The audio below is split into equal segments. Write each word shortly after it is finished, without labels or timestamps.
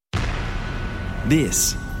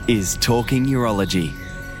This is Talking Urology.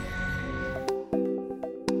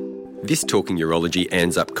 This Talking Urology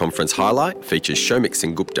ANZUP conference highlight features Shomik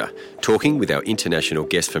Sengupta talking with our international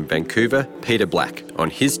guest from Vancouver, Peter Black, on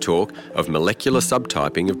his talk of molecular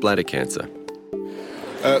subtyping of bladder cancer.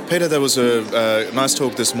 Peter, there was a nice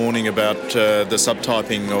talk this morning about the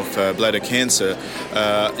subtyping of bladder cancer.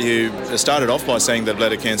 You started off by saying that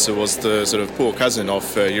bladder cancer was the sort of poor cousin of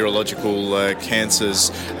urological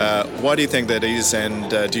cancers. Why do you think that is,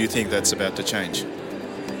 and do you think that's about to change?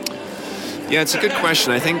 Yeah, it's a good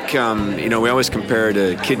question. I think, we always compare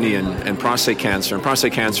to kidney and prostate cancer. In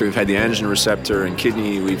prostate cancer, we've had the androgen receptor. In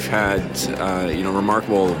kidney, we've had,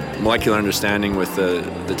 remarkable molecular understanding with the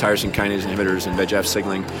tyrosine kinase inhibitors and VEGF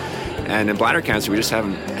signaling. And in bladder cancer, we just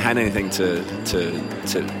haven't had anything to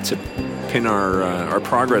pin our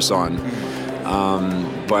progress on.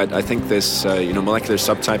 But I think this, molecular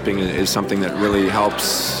subtyping is something that really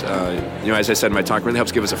helps, as I said in my talk, really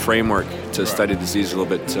helps give us a framework to study the disease a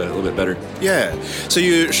little bit better. Yeah. So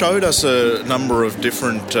you showed us a number of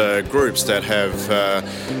different groups that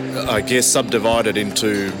have, subdivided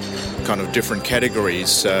into kind of different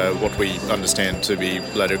categories, what we understand to be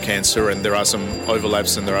bladder cancer, and there are some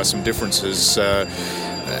overlaps and there are some differences.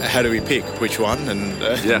 How do we pick which one?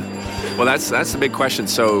 Yeah. Well, that's the big question.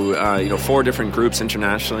 So, 4 different groups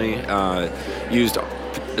internationally used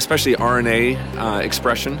especially RNA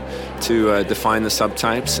expression to define the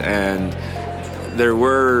subtypes, and there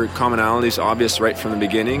were commonalities obvious right from the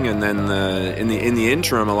beginning, and then in the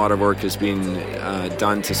interim, a lot of work is being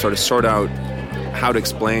done to sort of sort out how to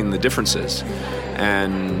explain the differences.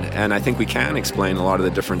 And I think we can explain a lot of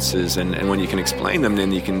the differences, and when you can explain them,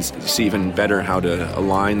 then you can see even better how to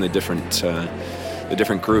align the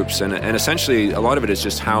different groups. And essentially, a lot of it is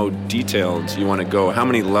just how detailed you want to go. How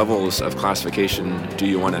many levels of classification do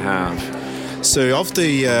you want to have? So of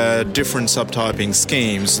the different subtyping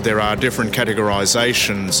schemes, there are different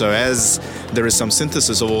categorizations. So as there is some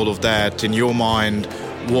synthesis of all of that, in your mind,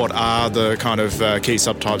 what are the kind of key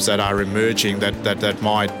subtypes that are emerging that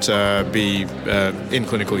might be in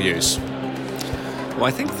clinical use? Well,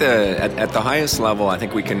 I think at the highest level, I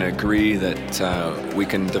think we can agree that we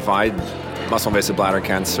can divide muscle-invasive bladder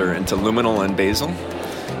cancer into luminal and basal,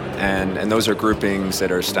 and those are groupings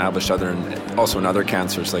that are established also in other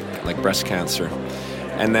cancers like breast cancer.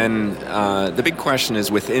 And then the big question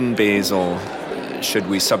is, within basal, should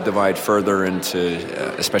we subdivide further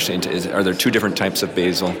are there 2 different types of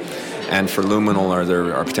basal? And for luminal, are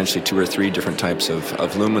there potentially 2 or 3 different types of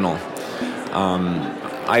luminal?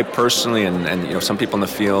 I personally, and some people in the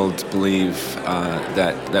field believe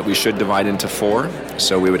that we should divide into 4.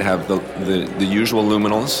 So we would have the usual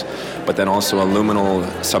luminals, but then also a luminal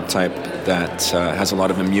subtype that has a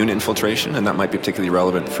lot of immune infiltration, and that might be particularly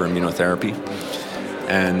relevant for immunotherapy.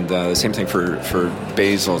 And the same thing for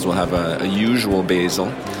basals. We'll have a usual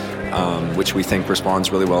basal, which we think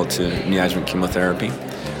responds really well to neoadjuvant chemotherapy,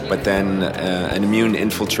 but then an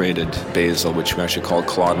immune-infiltrated basal, which we actually call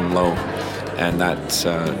claudin low, and that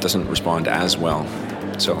doesn't respond as well.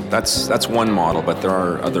 So that's one model, but there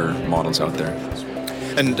are other models out there.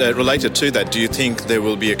 And related to that, do you think there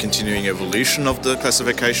will be a continuing evolution of the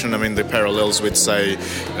classification? I mean, the parallels with, say,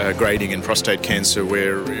 grading in prostate cancer,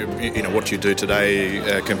 where what you do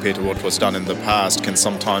today compared to what was done in the past can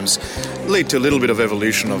sometimes lead to a little bit of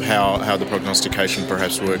evolution of how the prognostication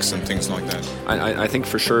perhaps works and things like that. I think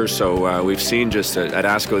for sure. So we've seen just at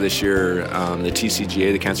ASCO this year, the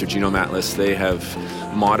TCGA, the Cancer Genome Atlas, they have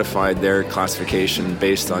modified their classification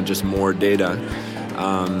based on just more data.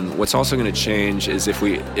 What's also going to change is if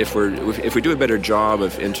we do a better job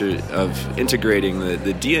of integrating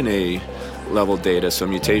the DNA level data, so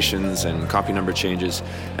mutations and copy number changes,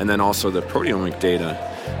 and then also the proteomic data,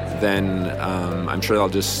 then I'm sure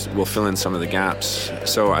we'll fill in some of the gaps.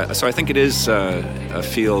 So I think it is a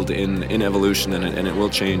field in evolution, and it will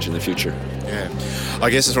change in the future. Yeah, I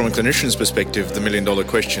guess from a clinician's perspective, the $1 million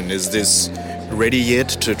question is this. Ready yet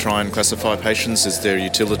to try and classify patients? Is there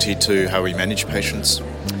utility to how we manage patients?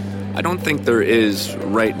 I don't think there is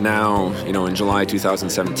right now, in July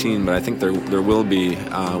 2017, but I think there will be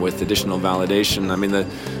with additional validation. I mean, the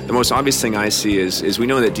most obvious thing I see is we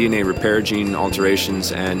know that DNA repair gene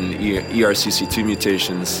alterations and ERCC2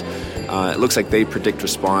 mutations, it looks like they predict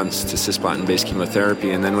response to cisplatin-based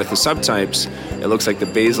chemotherapy. And then with the subtypes, it looks like the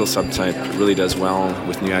basal subtype really does well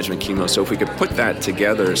with neoadjuvant chemo. So if we could put that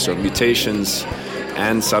together, so mutations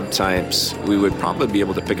and subtypes, we would probably be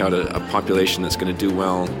able to pick out a population that's going to do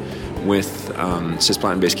well with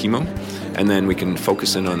cisplatin-based chemo, and then we can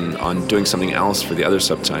focus in on doing something else for the other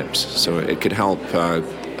subtypes. So it could help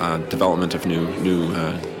development of new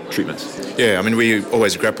treatments. Yeah, I mean, we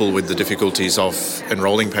always grapple with the difficulties of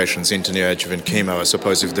enrolling patients into neoadjuvant chemo. I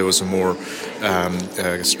suppose if there was a more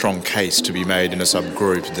strong case to be made in a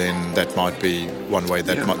subgroup, then that might be one way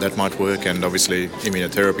that might work. And obviously,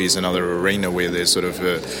 immunotherapy is another arena where there's sort of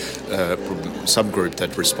a subgroup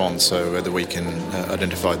that responds. So whether we can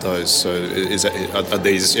identify those. So are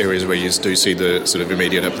these areas where you do see the sort of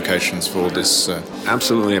immediate applications for this?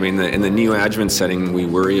 Absolutely. I mean, in the neoadjuvant setting, we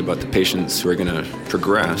worry about the patients who are going to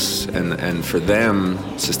progress, and for them,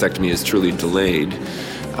 cystectomy is truly delayed.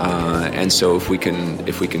 And so if we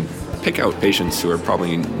can pick out patients who are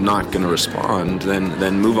probably not going to respond,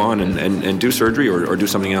 then move on and do surgery or do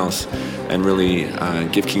something else, and really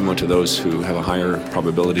give chemo to those who have a higher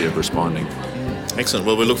probability of responding. Excellent.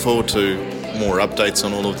 Well, we look forward to more updates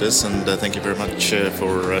on all of this, and thank you very much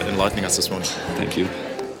for enlightening us this morning. Thank you.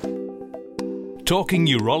 Talking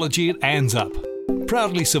Urology at ANZUP,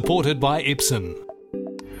 proudly supported by Ipsen.